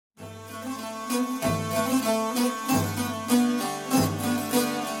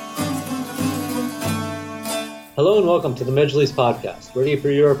Hello and welcome to the Majlis podcast, Radio for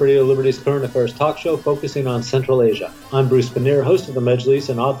Europe, Radio Liberty's current affairs talk show focusing on Central Asia. I'm Bruce Pannier, host of the Majlis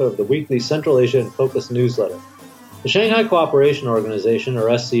and author of the weekly Central Asia in Focus newsletter. The Shanghai Cooperation Organization,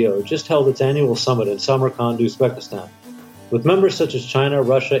 or SCO, just held its annual summit in Samarkand, Uzbekistan. With members such as China,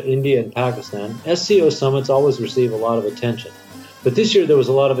 Russia, India, and Pakistan, SCO summits always receive a lot of attention. But this year there was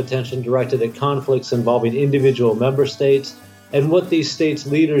a lot of attention directed at conflicts involving individual member states and what these states'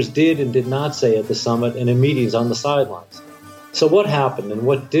 leaders did and did not say at the summit and in meetings on the sidelines. So what happened and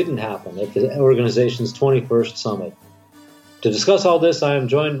what didn't happen at the organization's 21st summit? To discuss all this, I am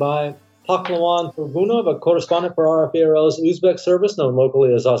joined by Pahlawan Turgunov, a correspondent for RFE-RL's Uzbek service, known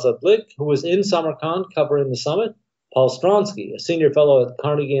locally as Azadlik, who was in Samarkand covering the summit. Paul Stronsky, a senior fellow at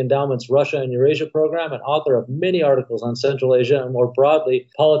Carnegie Endowment's Russia and Eurasia program and author of many articles on Central Asia and more broadly,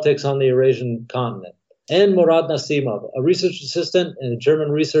 politics on the Eurasian continent. And Murad Nasimov, a research assistant in a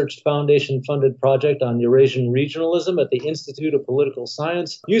German Research Foundation-funded project on Eurasian regionalism at the Institute of Political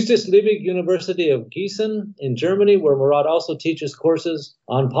Science, Justus Liebig University of Gießen in Germany, where Murad also teaches courses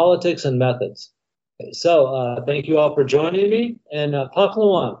on politics and methods. So thank you all for joining me. And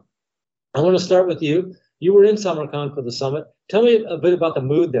Pahlawan, I want to start with you. You were in Samarkand for the summit. Tell me a bit about the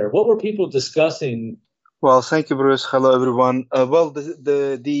mood there. What were people discussing? Well, thank you, Bruce. Hello, everyone.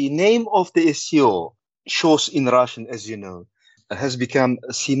 The name of the SCO, shows in Russian, as you know, has become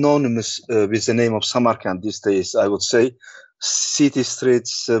synonymous with the name of Samarkand these days, I would say. City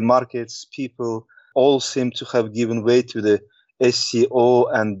streets, markets, people all seem to have given way to the SCO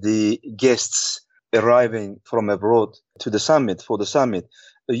and the guests arriving from abroad to the summit, for the summit.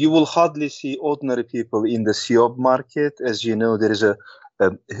 You will hardly see ordinary people in the Siop market. As you know, there is a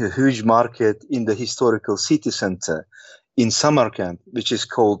huge market in the historical city center in Samarkand, which is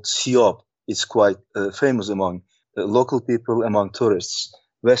called Siop. It's quite famous among local people, among tourists,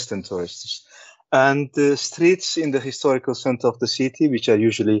 Western tourists. And the streets in the historical center of the city, which are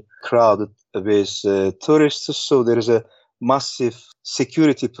usually crowded with tourists, so there is a massive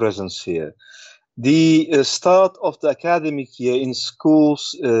security presence here. The start of the academic year in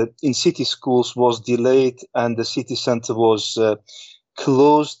schools, in city schools, was delayed, and the city center was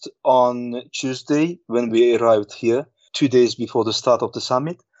closed on Tuesday when we arrived here, 2 days before the start of the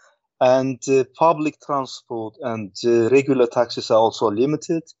summit. And public transport and regular taxis are also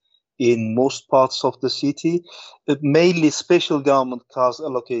limited in most parts of the city. Mainly special government cars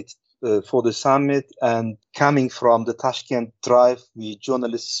allocated for the summit, and coming from the Tashkent Drive, we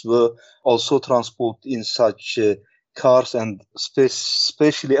journalists were also transported in such cars and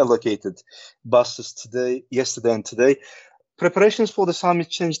specially allocated buses yesterday and today. Preparations for the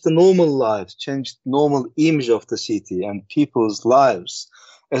summit changed the normal lives, changed normal image of the city and people's lives.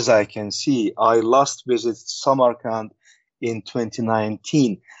 As I can see, I last visited Samarkand in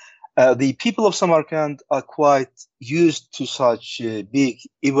 2019. The people of Samarkand are quite used to such big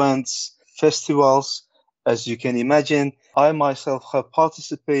events, festivals. As you can imagine, I myself have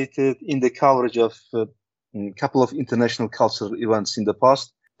participated in the coverage of a couple of international cultural events in the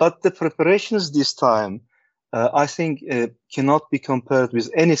past. But the preparations this time, I think, cannot be compared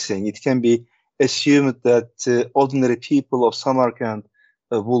with anything. It can be assumed that ordinary people of Samarkand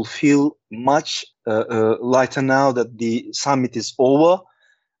will feel much lighter now that the summit is over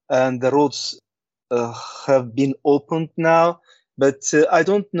and the roads have been opened now. But I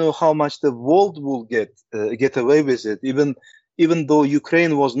don't know how much the world will get away with it, even though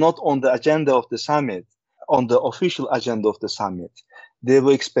Ukraine was not on the agenda of the summit, on the official agenda of the summit. There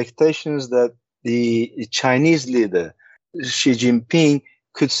were expectations that the Chinese leader, Xi Jinping,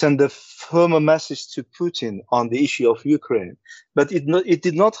 could send a firmer message to Putin on the issue of Ukraine. But it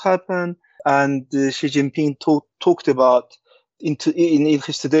did not happen. And Xi Jinping talked about, in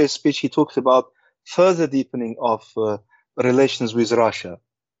his today's speech, he talked about further deepening of relations with Russia.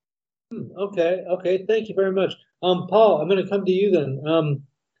 Okay. Thank you very much. Paul, I'm going to come to you then.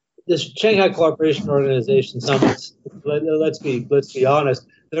 This Shanghai Cooperation Organization summits, let's be honest,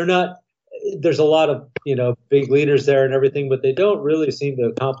 they're not. There's a lot of, big leaders there and everything, but they don't really seem to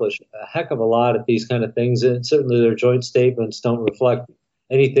accomplish a heck of a lot at these kind of things. And certainly their joint statements don't reflect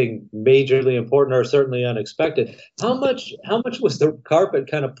anything majorly important or certainly unexpected. How much was the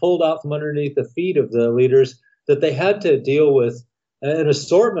carpet kind of pulled out from underneath the feet of the leaders that they had to deal with an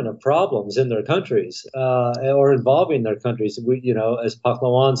assortment of problems in their countries or involving their countries? As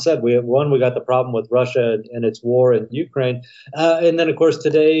Pahlawan said, we got the problem with Russia and its war in Ukraine. And then, of course,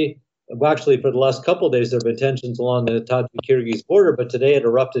 today, actually, for the last couple of days, there have been tensions along the Tajik-Kyrgyz border, but today it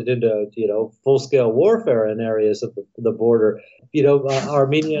erupted into, full-scale warfare in areas of the border.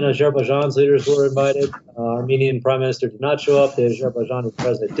 Armenia and Azerbaijan's leaders were invited. Armenian prime minister did not show up. The Azerbaijani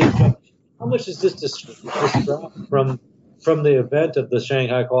president did show up. How much is this distract from the event of the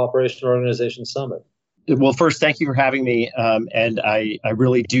Shanghai Cooperation Organization Summit? Well, first, thank you for having me. And I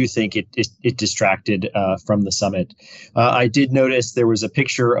really do think it distracted from the summit. I did notice there was a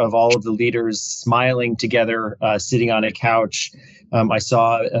picture of all of the leaders smiling together, sitting on a couch. I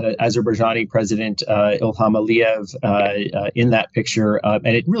saw Azerbaijani President Ilham Aliyev in that picture. And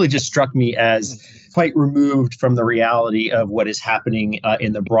it really just struck me as quite removed from the reality of what is happening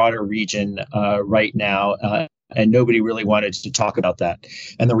in the broader region right now. And nobody really wanted to talk about that.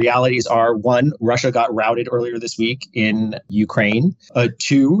 And the realities are, one, Russia got routed earlier this week in Ukraine.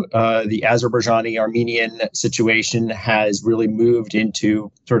 Two, the Azerbaijani-Armenian situation has really moved into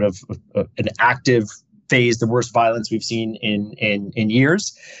sort of an active phase, the worst violence we've seen in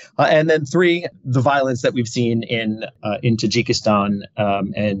years. And then three, the violence that we've seen in Tajikistan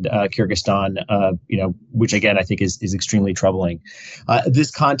and Kyrgyzstan, which again I think is extremely troubling.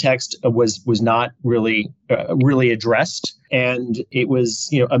 This context was not really addressed. And it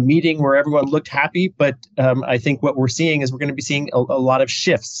was, a meeting where everyone looked happy. But I think what we're seeing is we're going to be seeing a lot of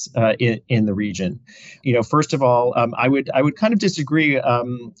shifts in the region. First of all, I would kind of disagree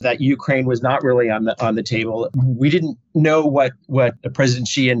that Ukraine was not really on the table. We didn't know what President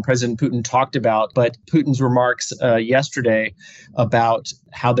Xi and President Putin talked about, but Putin's remarks yesterday about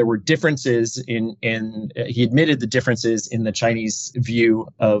how there were differences he admitted the differences in the Chinese view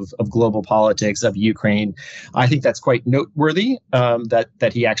of global politics, of Ukraine. I think that's quite noteworthy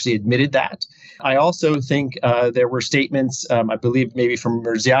that he actually admitted that. I also think there were statements, I believe maybe from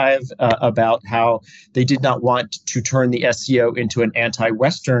Mirziyoyev, about how they did not want to turn the SCO into an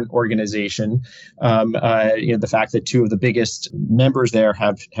anti-Western organization. The fact that two of the biggest members there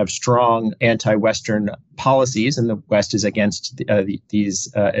have strong anti-Western policies, and the West is against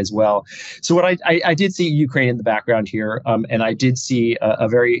these as well. So what I did see Ukraine in the background here, and I did see a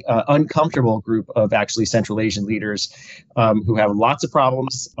very uncomfortable group of actually Central Asian leaders who have lots of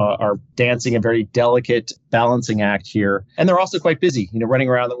problems, are dancing a very delicate balancing act here. And they're also quite busy, running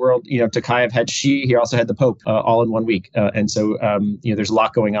around the world. Tokayev had Xi, he also had the Pope all in 1 week. And so, there's a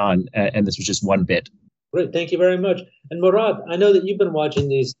lot going on, and this was just one bit. Great. Thank you very much. And Murad, I know that you've been watching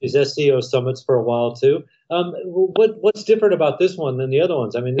these SCO summits for a while, too. What's different about this one than the other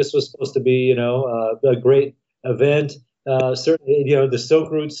ones? I mean, this was supposed to be, a great event. Certainly, the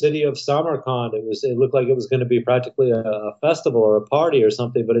Silk Route city of Samarkand, it looked like it was going to be practically a festival or a party or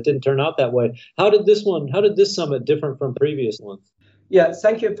something, but it didn't turn out that way. How did this summit different from previous ones? Yeah,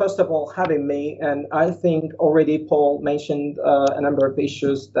 thank you, first of all, having me. And I think already Paul mentioned a number of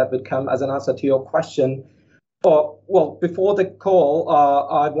issues that would come as an answer to your question. Well, before the call,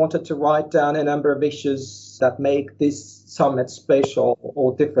 I wanted to write down a number of issues that make this summit special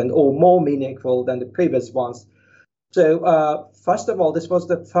or different or more meaningful than the previous ones. So, first of all, this was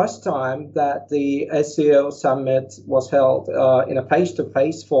the first time that the SCO summit was held in a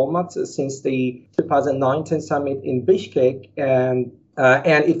face-to-face format since the 2019 summit in Bishkek.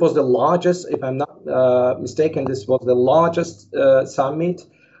 And it was the largest, if I'm not mistaken, this was the largest summit.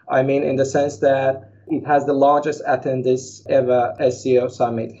 I mean, in the sense that it has the largest attendance ever SCO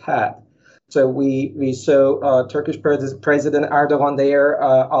summit had. So we saw Turkish President Erdogan there,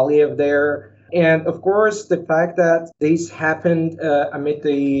 Aliyev there. And of course, the fact that this happened amid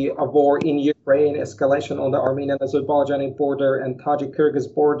the war in Ukraine, escalation on the Armenian-Azerbaijani border and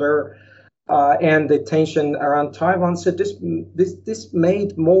Tajik-Kyrgyz border, and the tension around Taiwan. So this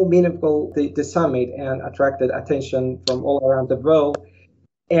made more meaningful the summit and attracted attention from all around the world.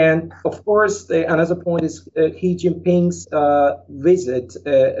 And of course, another point is Xi Jinping's visit.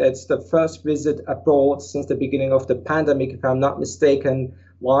 It's the first visit abroad since the beginning of the pandemic, if I'm not mistaken.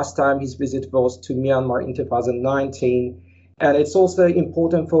 Last time his visit was to Myanmar in 2019. And it's also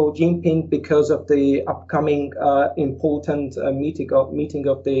important for Jinping because of the upcoming important meeting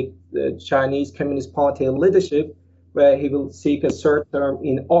of the Chinese Communist Party leadership, where he will seek a third term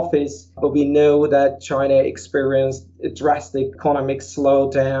in office. But we know that China experienced a drastic economic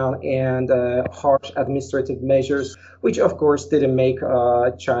slowdown and harsh administrative measures, which of course didn't make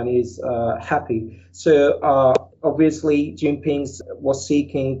Chinese happy. So obviously Jinping was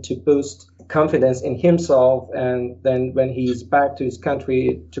seeking to boost confidence in himself, and then when he's back to his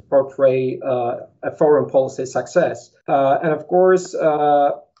country to portray a foreign policy success. And of course,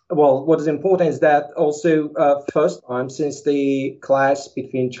 what is important is that also first time since the clash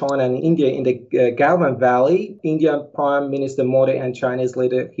between China and India in the Galvan Valley, Indian Prime Minister Modi and Chinese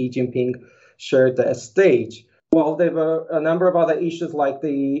leader Xi Jinping shared the stage. Well, there were a number of other issues like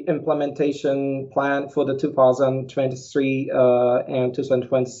the implementation plan for the 2023 and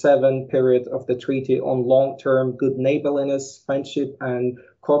 2027 period of the Treaty on Long-Term Good Neighborliness, Friendship and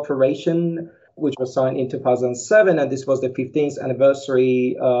Cooperation, which was signed in 2007, and this was the 15th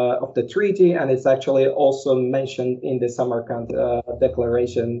anniversary of the treaty, and it's actually also mentioned in the Samarkand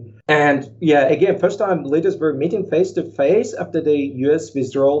declaration. And yeah, again, first time leaders were meeting face to face after the U.S.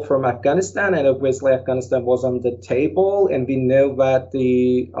 withdrawal from Afghanistan, and obviously Afghanistan was on the table, and we know that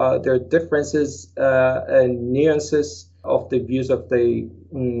there are differences and nuances of the views of the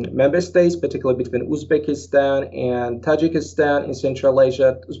member states, particularly between Uzbekistan and Tajikistan in Central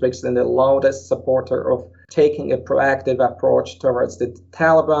Asia. Uzbekistan, the loudest supporter of taking a proactive approach towards the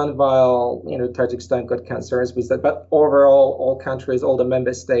Taliban, while Tajikistan got concerns with that. But overall, all countries, all the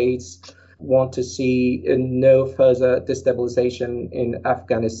member states want to see no further destabilization in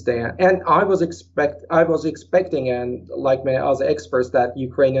Afghanistan. And I was expecting, and like many other experts, that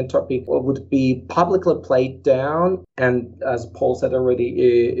Ukrainian topic would be publicly played down. And as Paul said already,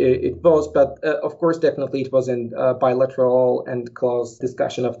 it was. But of course, definitely it was in bilateral and close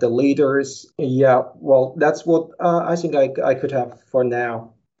discussion of the leaders. Yeah, well, that's what I think I could have for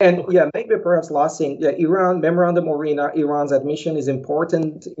now. And yeah, maybe perhaps last thing, yeah, Iran memorandum or Iran's admission is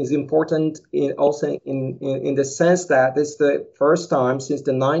important also in the sense that it's the first time since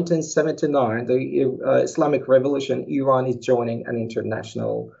the 1979, the Islamic Revolution, Iran is joining an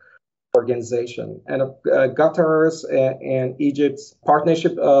international organization, and Qatar's and Egypt's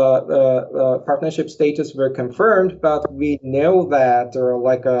partnership status were confirmed, but we know that there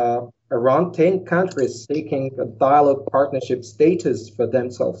are around 10 countries seeking a dialogue partnership status for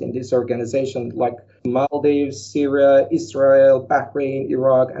themselves in this organization, like Maldives, Syria, Israel, Bahrain,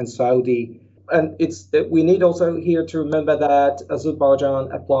 Iraq, and Saudi. And we need also here to remember that Azerbaijan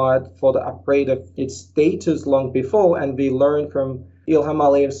applied for the upgrade of its status long before, and we learned from Ilham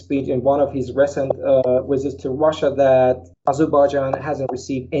Aliyev's speech in one of his recent visits to Russia that Azerbaijan hasn't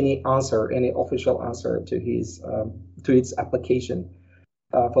received any official answer to its application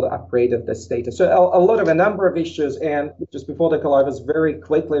for the upgrade of the status. So a number of issues. And just before the call, I was very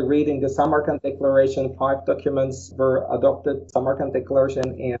quickly reading the Samarkand Declaration. 5 documents were adopted, Samarkand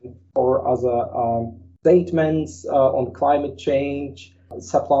Declaration, and 4 other statements on climate change,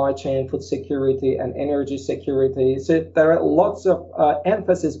 supply chain, food security, and energy security. So there are lots of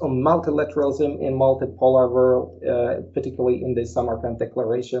emphasis on multilateralism in multipolar world, particularly in the Samarkand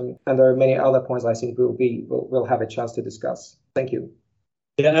Declaration. And there are many other points I think we'll have a chance to discuss. Thank you.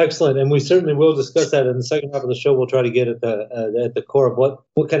 Yeah, excellent, and we certainly will discuss that in the second half of the show. We'll try to get at the core of what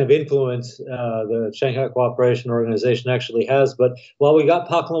kind of influence the Shanghai Cooperation Organization actually has. But while we got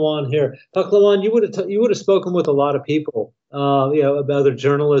Pahlawan here, Pahlawan, you would have spoken with a lot of people, other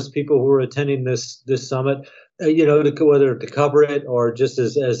journalists, people who were attending this summit, whether to cover it or just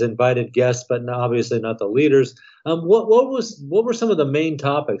as invited guests, but obviously not the leaders. What were some of the main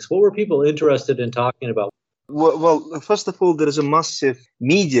topics? What were people interested in talking about? Well, first of all, there is a massive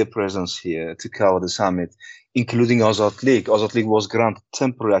media presence here to cover the summit, including Azad League. Azad League was granted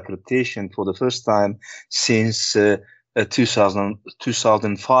temporary accreditation for the first time since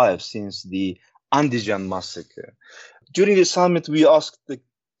 2005, since the Andijan massacre. During the summit, we asked the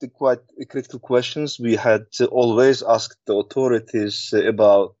quite critical questions. We had always asked the authorities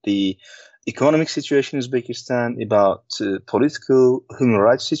about the economic situation in Uzbekistan, about political human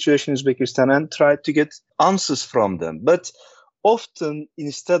rights situation in Uzbekistan, and tried to get answers from them. But often,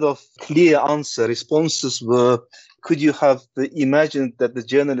 instead of clear answer, responses were, could you have imagined that the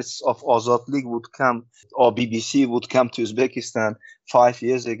journalists of Azad League would come, or BBC would come to Uzbekistan 5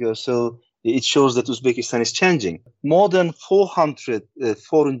 years ago? So it shows that Uzbekistan is changing. More than 400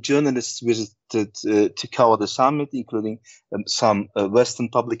 foreign journalists visited to cover the summit, including some Western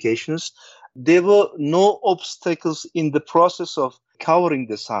publications. There were no obstacles in the process of covering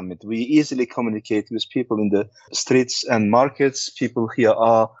the summit. We easily communicate with people in the streets and markets. People here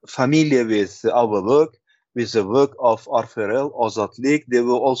are familiar with our work, with the work of RFRL, Azad League. There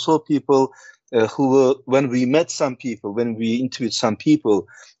were also people who were, when we interviewed some people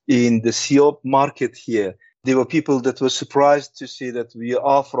in the SCO market here, there were people that were surprised to see that we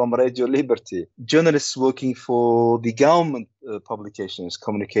are from Radio Liberty. Journalists working for the government publications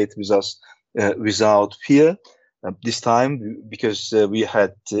communicate with us without fear. This time, because we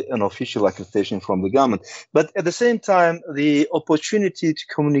had an official accreditation from the government. But at the same time, the opportunity to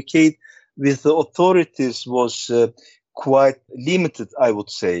communicate with the authorities was quite limited, I would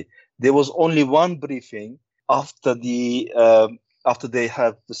say. There was only one briefing after they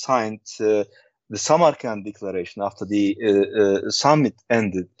have signed the Samarkand Declaration, after the summit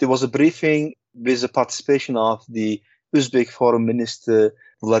ended. There was a briefing with the participation of the Uzbek Foreign Minister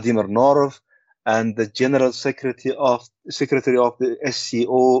Vladimir Norov and the General Secretary of the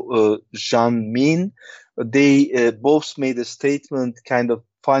SCO, Zhan Min. They both made a statement kind of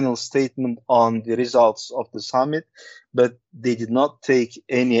final statement on the results of the summit, but they did not take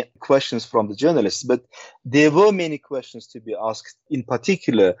any questions from the journalists. But there were many questions to be asked, in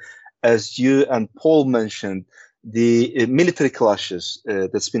particular, as you and Paul mentioned, the military clashes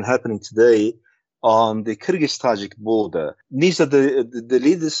that's been happening today on the Kyrgyz-Tajik border. Neither the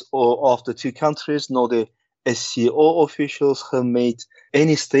leaders of the two countries nor the SCO officials have made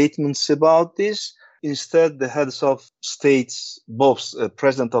any statements about this. Instead, the heads of states, both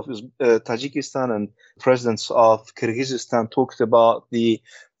President of Tajikistan and presidents of Kyrgyzstan, talked about the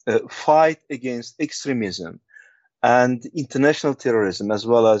fight against extremism and international terrorism, as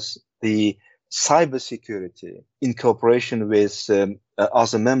well as the cybersecurity in cooperation with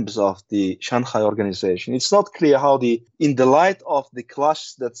other members of the Shanghai Organization. It's not clear how in the light of the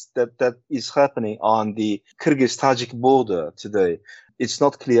clash that is happening on the Kyrgyz-Tajik border today, it's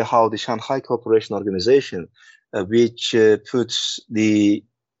not clear how the Shanghai Cooperation Organization, which puts the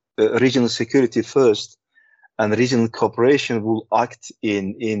regional security first and regional cooperation, will act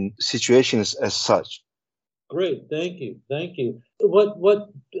in situations as such. Great, thank you.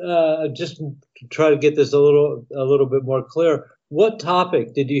 Just to try to get this a little bit more clear, what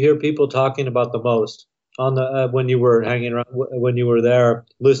topic did you hear people talking about the most on the when you were hanging around, when you were there,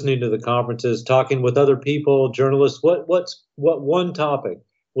 listening to the conferences, talking with other people, journalists? What one topic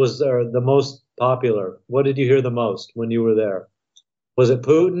was the most popular? What did you hear the most when you were there? Was it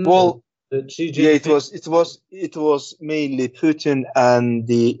Putin? Well, Xi Jinping? Yeah, it was mainly Putin and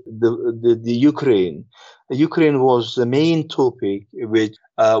the Ukraine. Ukraine was the main topic which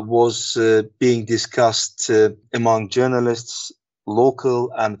was being discussed among journalists,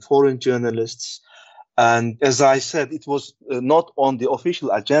 local and foreign journalists. And as I said, it was not on the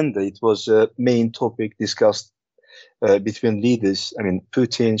official agenda. It was a main topic discussed between leaders. I mean,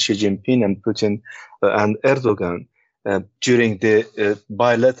 Putin, Xi Jinping, and Putin and Erdogan during the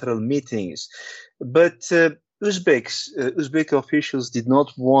bilateral meetings. But Uzbek officials did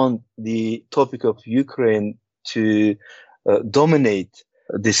not want the topic of Ukraine to dominate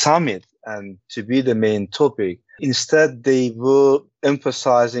the summit and to be the main topic. Instead, they were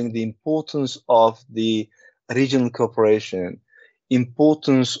emphasizing the importance of the regional cooperation,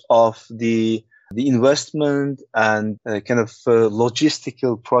 importance of the investment and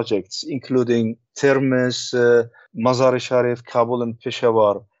logistical projects, including Termez, Mazar-e-Sharif, Kabul, and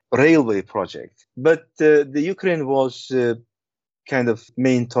Peshawar railway project. But the Ukraine was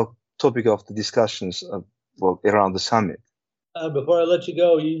main topic of the discussions around the summit. Before I let you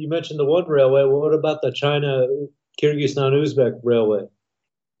go, you mentioned the one railway. Well, what about the China-Kyrgyzstan-Uzbek railway?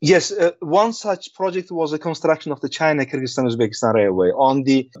 Yes, one such project was the construction of the China-Kyrgyzstan-Uzbekistan railway. On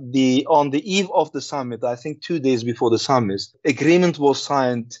the eve of the summit, I think 2 days before the summit, agreement was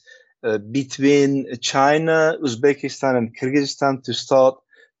signed between China, Uzbekistan, and Kyrgyzstan to start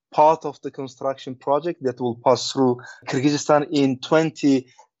part of the construction project that will pass through Kyrgyzstan in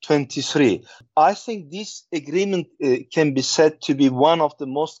 2023. I think this agreement can be said to be one of the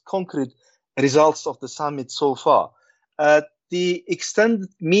most concrete results of the summit so far. The extended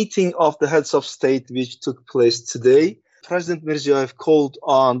meeting of the heads of state, which took place today, President Mirziyoyev called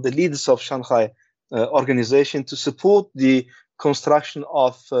on the leaders of Shanghai Organization to support the construction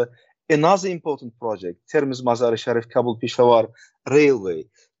of another important project, Termez Mazar-e-Sharif Kabul Peshawar Railway.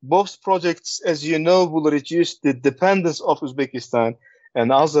 Both projects, as you know, will reduce the dependence of Uzbekistan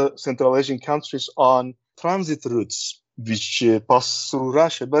and other Central Asian countries on transit routes which pass through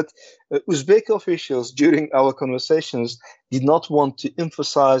Russia. But Uzbek officials during our conversations did not want to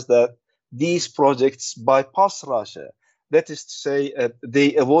emphasize that these projects bypass Russia. That is to say,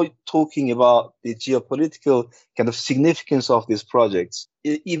 they avoid talking about the geopolitical significance of these projects.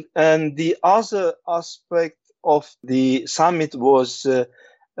 And the other aspect of the summit was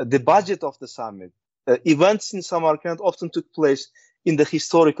the budget of the summit. Events in Samarkand often took place in the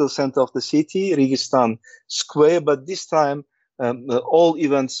historical center of the city, Registan Square, but this time all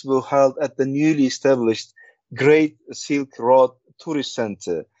events were held at the newly established Great Silk Road Tourist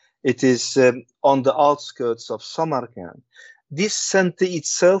Center. It is on the outskirts of Samarkand. This center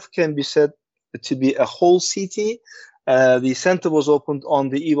itself can be said to be a whole city. The center was opened on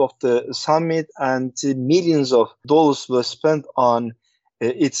the eve of the summit, and millions of dollars were spent on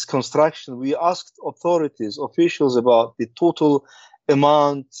its construction. We asked authorities, officials about the total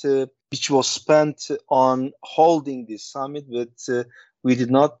amount which was spent on holding this summit, but we did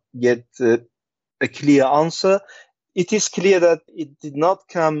not get a clear answer. It is clear that it did not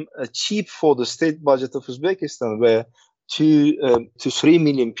come cheap for the state budget of Uzbekistan, where 2 to 3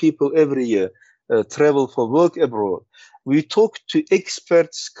 million people every year travel for work abroad. We talked to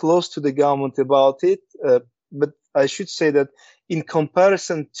experts close to the government about it, but I should say that in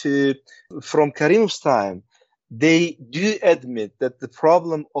comparison to from Karimov's time, they do admit that the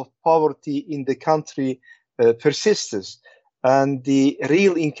problem of poverty in the country persists, and the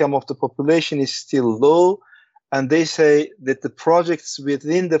real income of the population is still low. And they say that the projects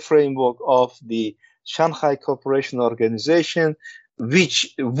within the framework of the Shanghai Cooperation Organization,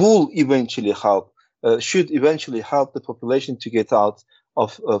 which will eventually help, should eventually help the population to get out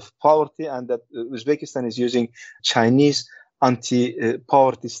of poverty, and that Uzbekistan is using Chinese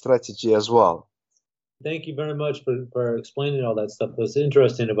anti-poverty strategy as well. Thank you very much for explaining all that stuff. That's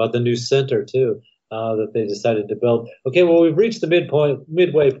interesting about the new center too, that they decided to build. Okay, well, we've reached the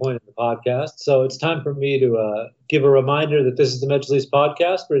midway point of the podcast, so it's time for me to give a reminder that this is the Majlis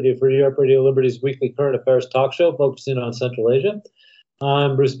podcast, Radio Free Europe, Radio Liberty's weekly current affairs talk show focusing on Central Asia.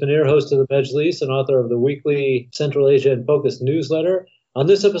 I'm Bruce Pannier, host of the Majlis and author of the weekly Central Asia in Focus newsletter. On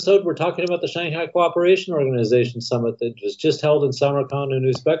this episode, we're talking about the Shanghai Cooperation Organization Summit that was just held in Samarkand in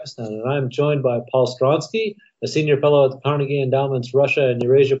Uzbekistan. And I'm joined by Paul Stronsky, a senior fellow at the Carnegie Endowment's Russia and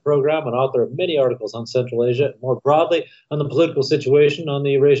Eurasia program and author of many articles on Central Asia, and more broadly on the political situation on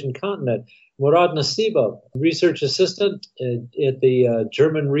the Eurasian continent. Murad Nasibov, research assistant at the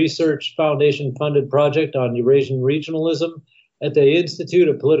German Research Foundation-funded project on Eurasian regionalism at the Institute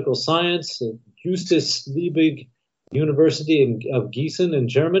of Political Science at Justus Liebig University of Gießen in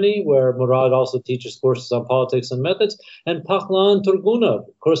Germany, where Murad also teaches courses on politics and methods, and Paklan Turgunov,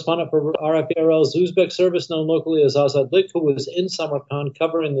 correspondent for RFE/RL's Uzbek service, known locally as Azadlik, who was in Samarkand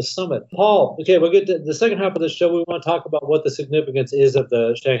covering the summit. Paul, okay, we'll get to the second half of the show. We want to talk about what the significance is of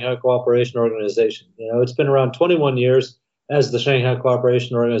the Shanghai Cooperation Organization. You know, it's been around 21 years as the Shanghai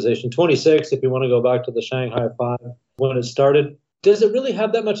Cooperation Organization, 26 if you want to go back to the Shanghai Five when it started. Does it really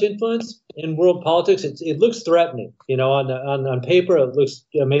have that much influence in world politics? It looks threatening. You know, on paper, it looks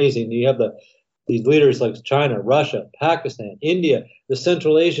amazing. You have these leaders like China, Russia, Pakistan, India, the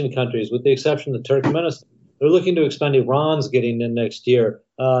Central Asian countries, with the exception of Turkmenistan. They're looking to expand. Iran's getting in next year.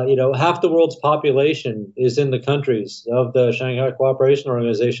 You know, half the world's population is in the countries of the Shanghai Cooperation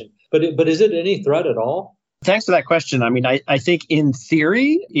Organization. But is it any threat at all? Thanks for that question. I mean, I think in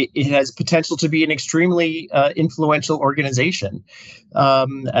theory, it has potential to be an extremely influential organization.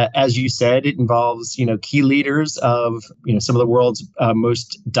 As you said, it involves, key leaders of, some of the world's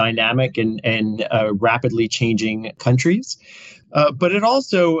most dynamic and rapidly changing countries. But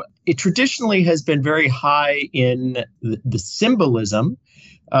it traditionally has been very high in the symbolism.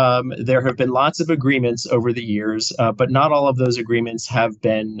 There have been lots of agreements over the years, but not all of those agreements have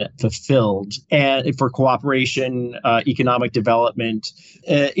been fulfilled. And for cooperation, economic development,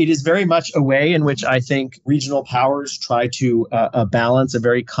 it is very much a way in which I think regional powers try to balance a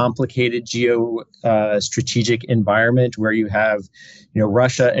very complicated geostrategic environment where you have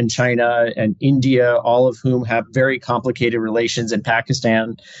Russia and China and India, all of whom have very complicated relations, and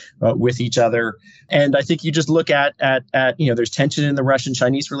Pakistan with each other. And I think you just look at there's tension in the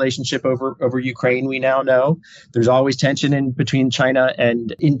Russian-Chinese relationship over Ukraine, we now know. There's always tension in between China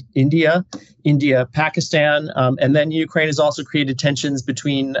and India, Pakistan. And then Ukraine has also created tensions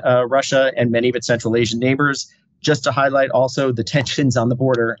between Russia and many of its Central Asian neighbors. Just to highlight also the tensions on the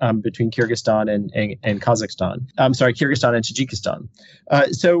border between Kyrgyzstan and Kazakhstan. Kyrgyzstan and Tajikistan.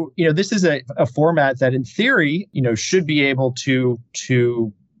 So this is a format that in theory, should be able to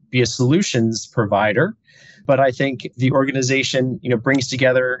be a solutions provider. But I think the organization, brings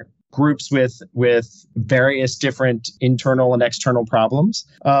together groups with various different internal and external problems.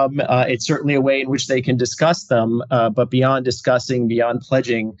 It's certainly a way in which they can discuss them, but beyond discussing, beyond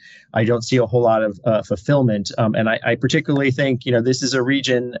pledging, I don't see a whole lot of fulfillment. And I particularly think, this is a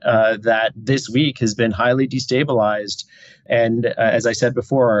region that this week has been highly destabilized. And as I said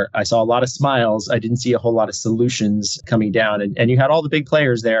before, I saw a lot of smiles. I didn't see a whole lot of solutions coming down. And you had all the big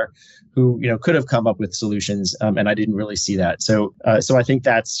players there who could have come up with solutions, and I didn't really see that. So I think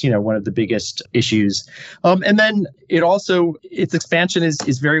that's one of the biggest issues. And then its expansion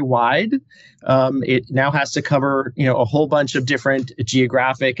is very wide. It now has to cover a whole bunch of different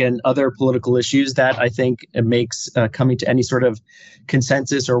geographic and other political issues that I think makes coming to any sort of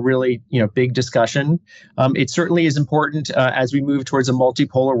consensus or really big discussion. It certainly is important as we move towards a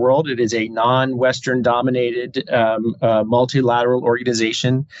multipolar world. It is a non-Western dominated multilateral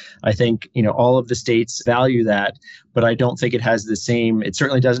organization. I think all of the states value that, but I don't think it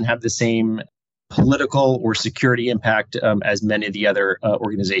certainly doesn't have the same political or security impact as many of the other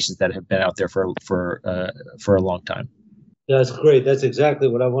organizations that have been out there for a long time. That's great. That's exactly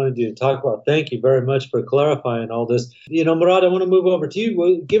what I wanted you to talk about. Thank you very much for clarifying all this. Murad, I want to move over to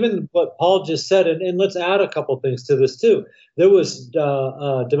you. Given what Paul just said, and let's add a couple things to this too. There was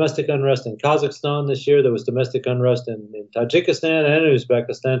domestic unrest in Kazakhstan this year. There was domestic unrest in Tajikistan and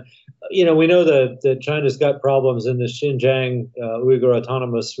Uzbekistan. We know that China's got problems in the Xinjiang Uyghur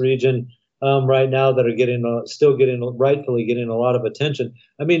Autonomous Region right now that are rightfully getting a lot of attention.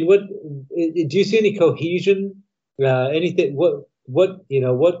 I mean, do you see any cohesion? Anything?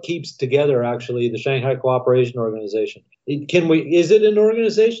 What keeps together actually the Shanghai Cooperation Organization? Is it an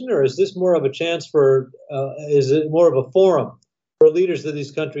organization, or is this more of a chance for? Is it more of a forum for leaders of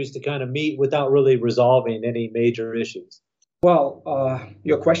these countries to kind of meet without really resolving any major issues? Well,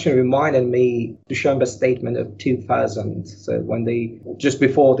 your question reminded me Dushanbe's statement of 2000. So when just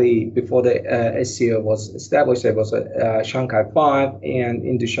before the SCO was established, there was a Shanghai 5, and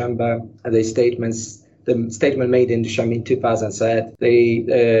in Dushanbe, the statement made in Dushanbe in 2000 said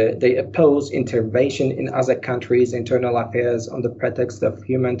they oppose intervention in other countries' internal affairs on the pretext of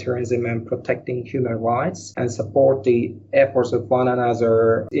humanitarianism and protecting human rights, and support the efforts of one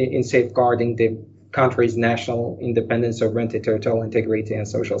another in safeguarding the country's national independence, sovereignty, territorial integrity, and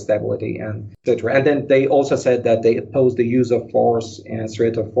social stability, and etc. And then they also said that they oppose the use of force and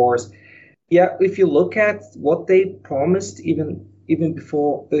threat of force. Yeah, if you look at what they promised even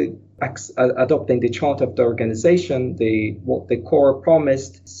before adopting the chart of the organization, what the core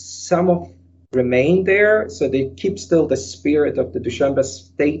promised, some of remain there. So they keep still the spirit of the Dushanbe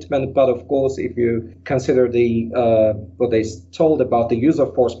statement. But of course, if you consider what they told about the use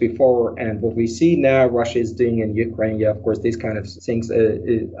of force before and what we see now Russia is doing in Ukraine, yeah, of course, these kind of things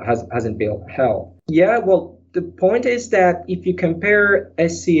hasn't been held. Yeah, well, the point is that if you compare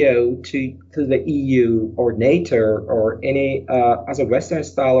SCO to the EU or NATO or any other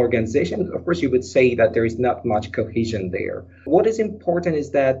Western-style organization, of course, you would say that there is not much cohesion there. What is important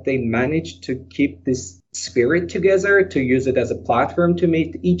is that they managed to keep this spirit together, to use it as a platform to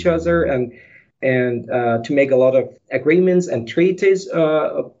meet each other and to make a lot of agreements and treaties,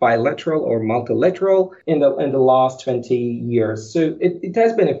 bilateral or multilateral, in the last 20 years. So it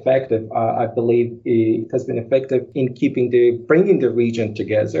has been effective. I believe it has been effective in bringing the region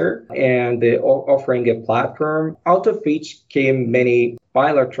together and offering a platform, out of which came many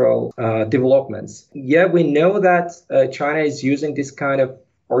bilateral developments. Yeah, we know that China is using this kind of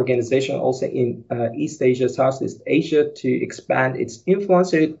organization also in East Asia, Southeast Asia, to expand its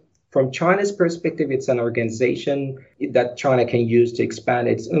influence. From China's perspective, it's an organization that China can use to expand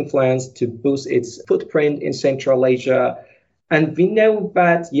its influence, to boost its footprint in Central Asia. And we know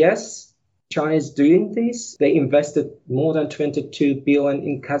that, yes, China is doing this. They invested more than 22 billion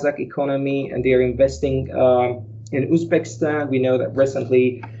in Kazakh economy, and they are investing in Uzbekistan. We know that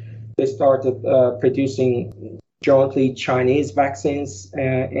recently they started producing jointly Chinese vaccines,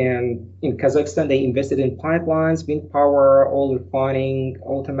 and in Kazakhstan, they invested in pipelines, wind power, oil refining,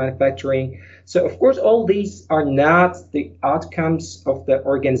 auto manufacturing. So, of course, all these are not the outcomes of the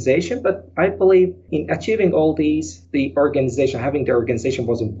organization, but I believe in achieving all these, having the organization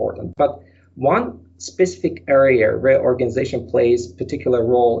was important. But one specific area where organization plays particular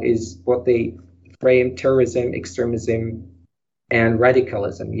role is what they frame terrorism, extremism, and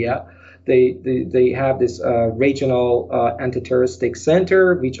radicalism. Yeah. They have this regional anti-terroristic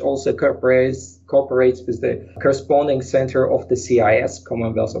center, which also cooperates with the corresponding center of the CIS,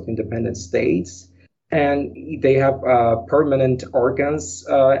 Commonwealth of Independent States. And they have permanent organs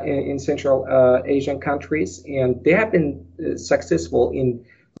in Central Asian countries, and they have been successful in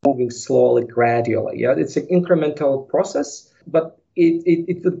moving slowly, gradually. Yeah, it's an incremental process, but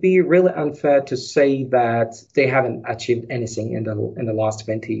it would be really unfair to say that they haven't achieved anything in the last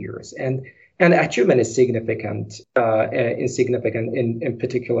 20 years. And achievement is significant in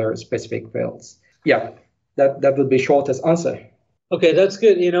particular specific fields. Yeah, that would be shortest answer. Okay, that's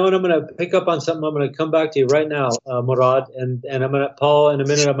good. And I'm going to pick up on something. I'm going to come back to you right now, Murad, and I'm going to, Paul, in a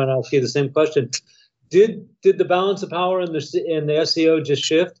minute, I'm going to ask you the same question. Did the balance of power in the SCO just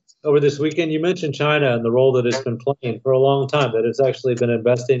shift over this weekend? You mentioned China and the role that it's been playing for a long time, that it's actually been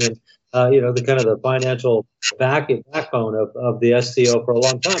investing in, the kind of the financial backbone of the SCO for a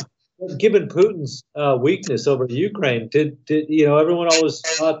long time. Given Putin's weakness over Ukraine, did everyone always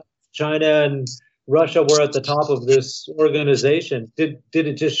thought China and Russia were at the top of this organization? Did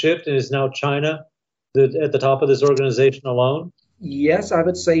it just shift and is now China at the top of this organization alone? Yes, I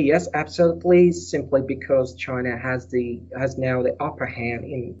would say yes, absolutely. Simply because China has now the upper hand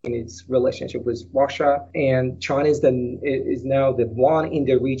in its relationship with Russia, and China is now the one in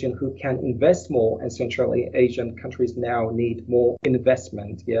the region who can invest more, and Central Asian countries now need more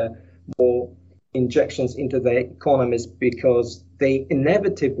investment. Yeah, more injections into the economies because they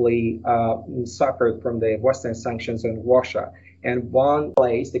inevitably suffered from the Western sanctions on Russia. And one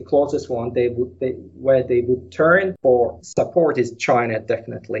place, the closest one, where they would turn for support is China,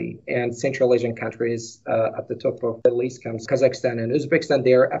 definitely. And Central Asian countries at the top of the list comes Kazakhstan and Uzbekistan.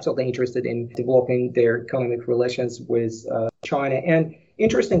 They are absolutely interested in developing their economic relations with China. And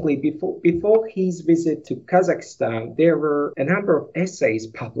interestingly, before his visit to Kazakhstan, there were a number of essays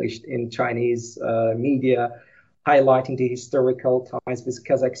published in Chinese media highlighting the historical ties with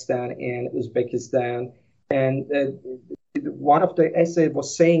Kazakhstan and Uzbekistan. And one of the essays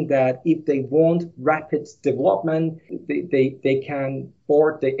was saying that if they want rapid development, they can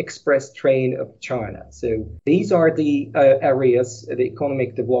board the express train of China. So these are the areas, the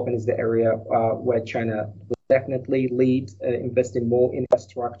economic development is the area where China will definitely lead, investing more in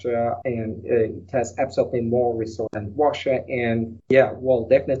infrastructure, and it has absolutely more resources than Russia. And yeah, well,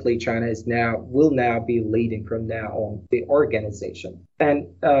 definitely China will now be leading from now on the organization. And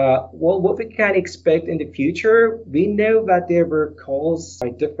what we can expect in the future, we know that there were calls by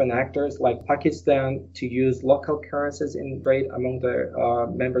different actors like Pakistan to use local currencies in trade among the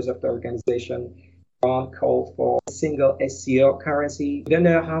members of the organization. Iran called for a single SCO currency. We don't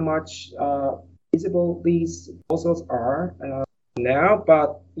know how much feasible these proposals are now,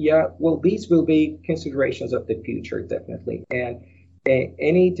 but yeah, well, these will be considerations of the future, definitely. And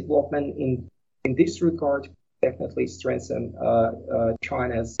any development in this regard definitely strengthen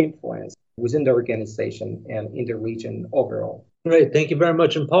China's influence within the organization and in the region overall. Great, thank you very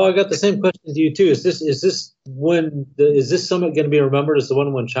much. And Paul, I got the same question to you too. Is this summit going to be remembered as the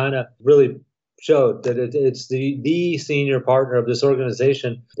one when China really showed that it's the senior partner of this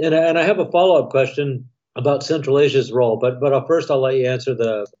organization? And I have a follow-up question about Central Asia's role, but first I'll let you answer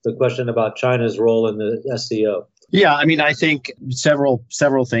the question about China's role in the SCO. Yeah, I mean, I think several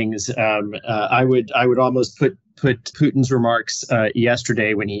things. I would almost put Putin's remarks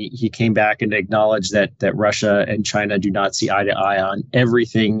yesterday when he came back and acknowledged that Russia and China do not see eye to eye on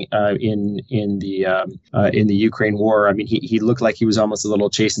everything in the Ukraine war. I mean, he looked like he was almost a little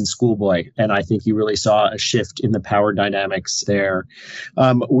chastened schoolboy, and I think he really saw a shift in the power dynamics there.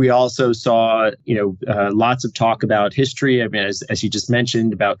 We also saw lots of talk about history. I mean, as you just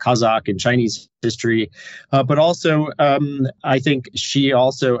mentioned, about Kazakh and Chinese history, but also I think she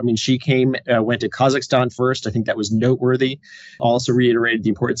came went to Kazakhstan first. I think that was noteworthy. Also reiterated the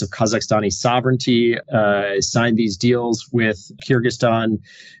importance of Kazakhstani sovereignty, signed these deals with Kyrgyzstan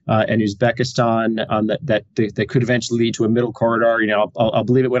and Uzbekistan that could eventually lead to a middle corridor. I'll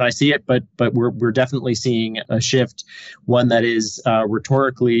believe it when I see it, but we're definitely seeing a shift, one that is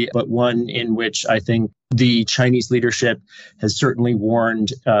rhetorically, but one in which I think the Chinese leadership has certainly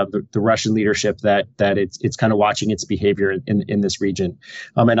warned the Russian leadership that it's kind of watching its behavior in this region,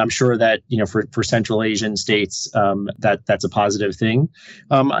 and I'm sure that for Central Asian states that's a positive thing.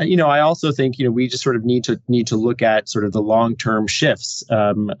 I also think we just sort of need to look at sort of the long-term shifts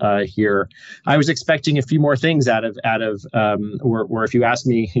here. I was expecting a few more things out of or if you asked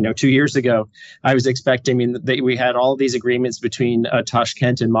me 2 years ago, I was expecting. We had all of these agreements between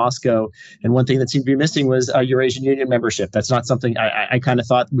Tashkent and Moscow, and one thing that seemed to be missing was Eurasian Union membership. That's not something I kind of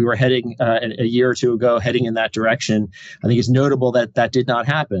thought we were heading a year or two ago, heading in that direction. I think it's notable that did not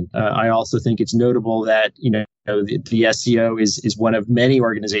happen. I also think it's notable that the SCO is one of many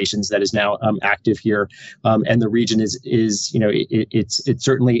organizations that is now active here, and the region is it's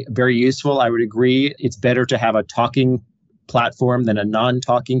certainly very useful. I would agree. It's better to have a talking platform than a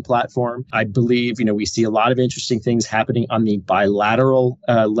non-talking platform. I believe, we see a lot of interesting things happening on the bilateral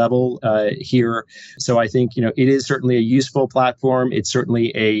level here. So I think, it is certainly a useful platform. It's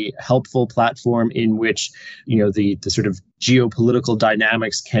certainly a helpful platform in which, the sort of geopolitical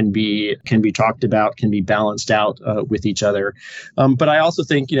dynamics can be talked about, can be balanced out with each other. But I also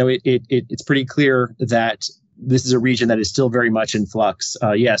think, it's pretty clear that this is a region that is still very much in flux.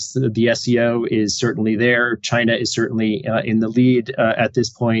 Yes, the SCO is certainly there. China is certainly in the lead at this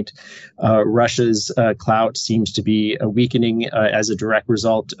point. Russia's clout seems to be weakening as a direct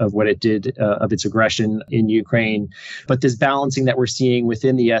result of what it did of its aggression in Ukraine. But this balancing that we're seeing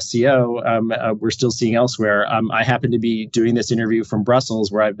within the SCO, we're still seeing elsewhere. I happen to be doing this interview from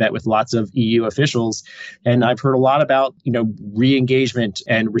Brussels, where I've met with lots of EU officials, and I've heard a lot about re-engagement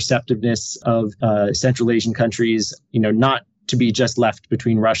and receptiveness of Central Asian countries, not to be just left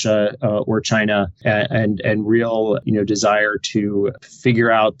between Russia or China and real desire to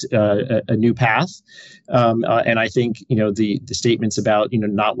figure out a new path. And I think the statements about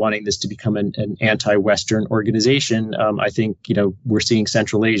not wanting this to become an anti-Western organization. I think we're seeing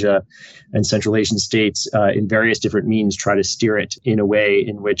Central Asia and Central Asian states in various different means try to steer it in a way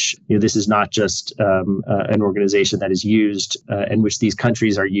in which this is not just an organization that is used in which these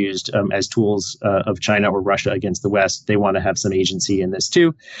countries are used as tools of China or Russia against the West. They want to have some agency in this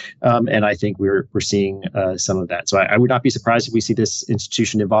too, and I think we're seeing some of that. So I would not be surprised if we see this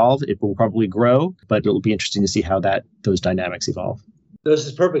institution evolve. It will probably grow, but it'll be interesting to see how those dynamics evolve. This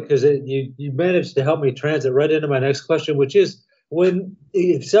is perfect because you managed to help me transit right into my next question, which is when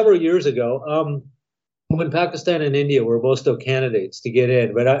several years ago, when Pakistan and India were both still candidates to get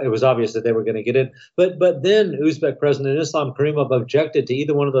in, but it was obvious that they were going to get in. But then Uzbek President Islam Karimov objected to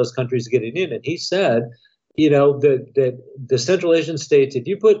either one of those countries getting in, and he said, that the Central Asian states, if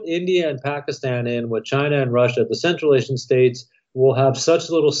you put India and Pakistan in with China and Russia, the Central Asian states will have such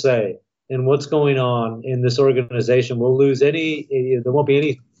little say in what's going on in this organization. We'll lose there won't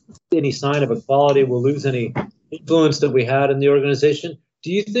be any sign of equality. We'll lose any influence that we had in the organization.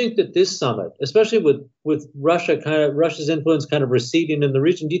 Do you think that this summit, especially with Russia's influence kind of receding in the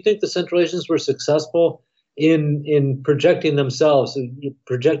region, do you think the Central Asians were successful in projecting themselves,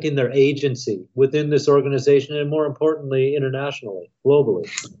 projecting their agency within this organization, and more importantly, internationally, globally?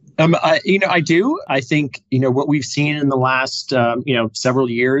 I do. I think, what we've seen in the last, several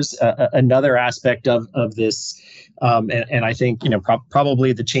years, another aspect of this, and I think,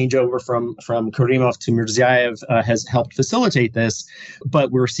 probably the changeover from Karimov to Mirziyoyev has helped facilitate this,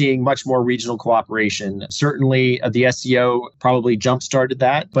 but we're seeing much more regional cooperation. Certainly, the SCO probably jump-started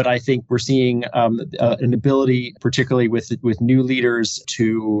that, but I think we're seeing an ability, particularly with new leaders,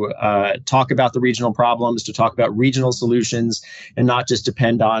 to talk about the regional problems, to talk about regional solutions, and not just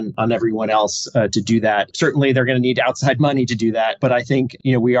depend on everyone else to do that. Certainly, they're going to need outside money to do that, but I think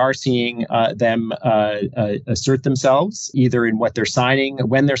we are seeing them assert themselves either in what they're signing,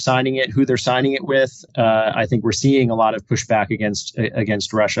 when they're signing it, who they're signing it with. I think we're seeing a lot of pushback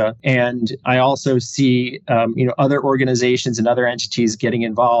against Russia, and I also see other organizations and other entities getting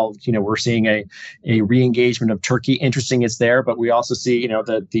involved. We're seeing a re-engagement of Turkey. Interesting, it's there, but we also see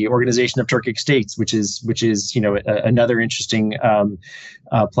the Organization of Turkic States, which is another interesting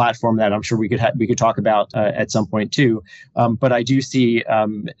platform that I'm sure we could talk about at some point too. But I do see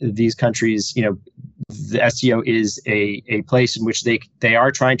these countries, the SCO is a place in which they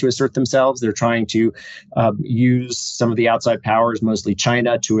are trying to assert themselves. They're trying to use some of the outside powers, mostly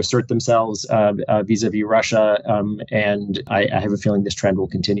China, to assert themselves vis-a-vis Russia. And I have a feeling this trend will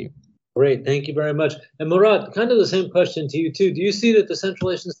continue. Great. Thank you very much. And Murat, kind of the same question to you too. Do you see that the Central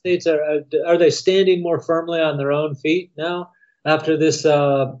Asian states are they standing more firmly on their own feet now after this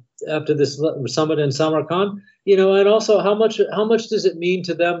summit in Samarkand? And also how much does it mean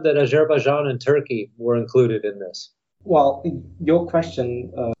to them that Azerbaijan and Turkey were included in this? Well, your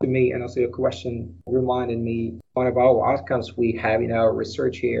question to me, and also your question reminded me one of our outcomes we have in our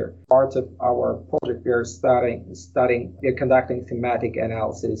research here. Part of our project, we are conducting thematic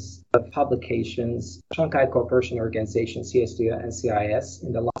analysis of publications, Shanghai Cooperation Organization, CSTO and CIS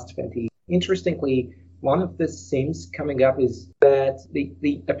in the last 20 years. Interestingly, one of the themes coming up is that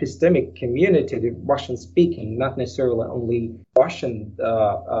the epistemic community, the Russian-speaking, not necessarily only Russian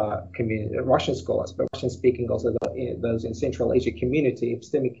community, Russian scholars, but Russian-speaking also those in Central Asia community,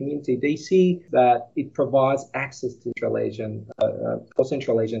 epistemic community, they see that it provides access to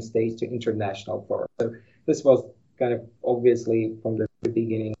Central Asian states to international forums. So this was kind of obviously from the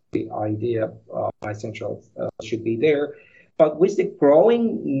beginning the idea why Central should be there. But with the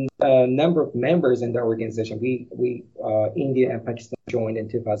growing number of members in the organization, India and Pakistan joined in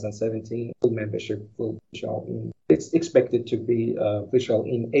 2017. Full membership will be shown it's expected to be official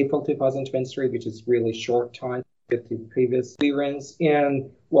in April 2023, which is really short time compared to previous clearance. And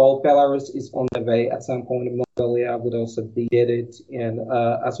while Belarus is on the way at some point, Mongolia would also be added, and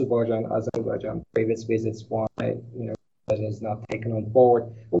Azerbaijan previous visits why is not taken on board.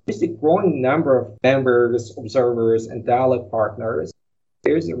 But with the growing number of members, observers, and dialogue partners,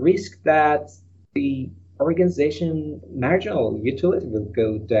 there's a risk that the organization marginal utility will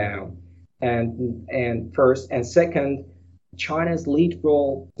go down. And first, and second, China's lead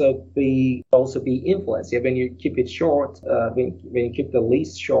role will also be influenced. When you keep it short, when you keep the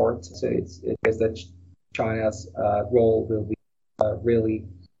least short, so it's that China's role will be really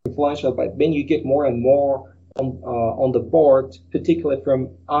influential. But when you get more and more on the board, particularly from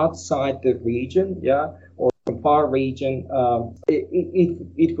outside the region, or from far region,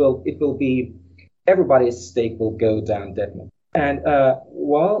 it will be everybody's stake will go down definitely. And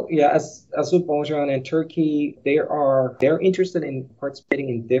as Azerbaijan and Turkey, they're interested in participating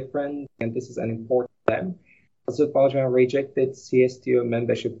in different, and this is an important them. Azerbaijan rejected CSTO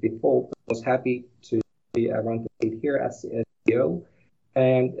membership default. Was happy to be around the seat here at SCO.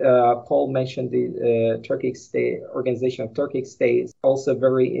 And Paul mentioned the Turkic State Organization of Turkic States, also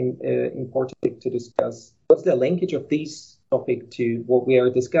very important to discuss. What's the linkage of these topic to what we are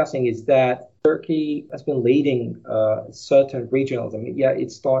discussing is that Turkey has been leading certain regionalism. Yeah,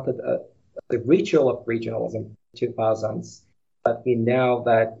 it started the ritual of regionalism in 2000s, but we know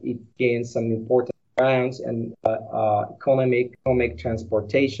that it gained some important grounds and economic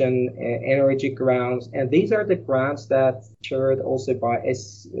transportation, energy grounds, and these are the grounds that shared also by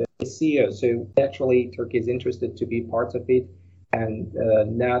SCO. So actually, Turkey is interested to be part of it and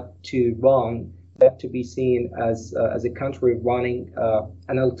not to run. That to be seen as a country running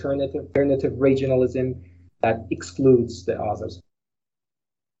an alternative regionalism that excludes the others.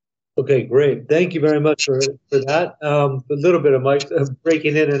 Okay, great. Thank you very much for that. A little bit of Mike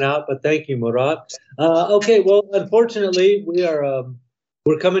breaking in and out, but thank you, Murad. Okay, well, unfortunately,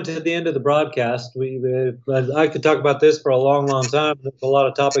 we're coming to the end of the broadcast. I could talk about this for a long, long time. There's a lot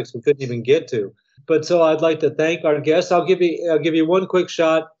of topics we couldn't even get to. But so I'd like to thank our guests. I'll give you one quick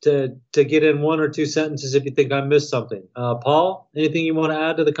shot to get in one or two sentences if you think I missed something. Paul, anything you want to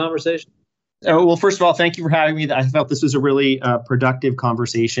add to the conversation? Well, first of all, thank you for having me. I felt this was a really productive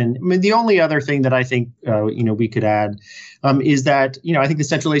conversation. I mean, the only other thing that I think we could add is that I think the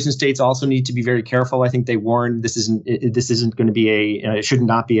Central Asian states also need to be very careful. I think they warned this isn't going to be it should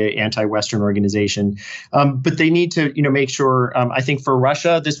not be an anti-Western organization, but they need to make sure. I think for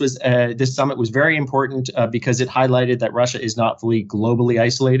Russia, this summit was very important because it highlighted that Russia is not fully globally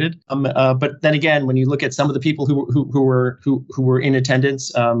isolated. But then again, when you look at some of the people who were in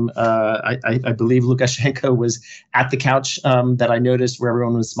attendance, I believe Lukashenko was at the couch that I noticed where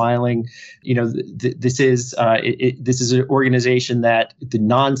everyone was smiling. This is an organization that the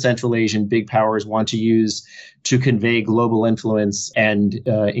non-Central Asian big powers want to use to convey global influence and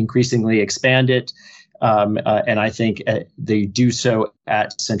increasingly expand it. And I think they do so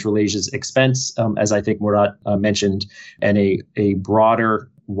at Central Asia's expense, as I think Murat mentioned, and a broader,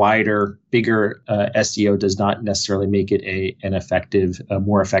 wider, bigger SCO does not necessarily make it a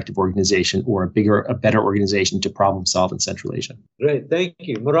more effective organization or a better organization to problem solve in Central Asia. Great, thank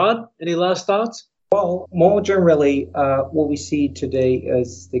you. Murad, any last thoughts? Well, more generally, what we see today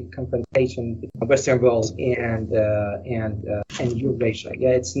is the confrontation between Western world and Eurasia.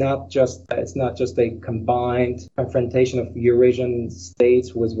 Yeah, it's not just a combined confrontation of Eurasian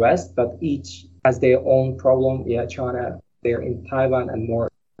states with West, but each has their own problem. Yeah, China, they're in Taiwan, and more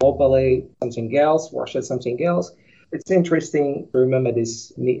globally, something else. Russia, something else. It's interesting to remember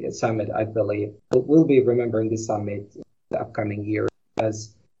this summit. I believe we'll be remembering this summit in the upcoming year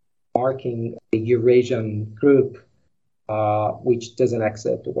as marking a Eurasian group which doesn't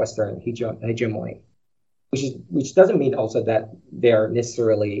accept Western hegemony, which doesn't mean also that they're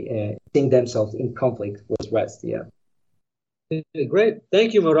necessarily seeing themselves in conflict with West. Yeah. Great.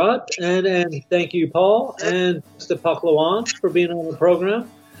 Thank you, Murad, and thank you, Paul, and Mr. Pahlawan for being on the program.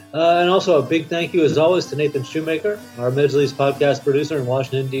 And also a big thank you, as always, to Nathan Shoemaker, our Majlis podcast producer in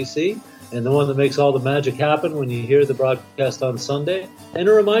Washington, D.C., and the one that makes all the magic happen when you hear the broadcast on Sunday. And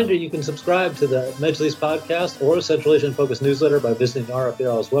a reminder, you can subscribe to the Majlis podcast or Central Asian Focus newsletter by visiting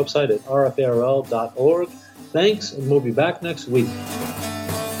RFARL's website at rfarl.org. Thanks, and we'll be back next week.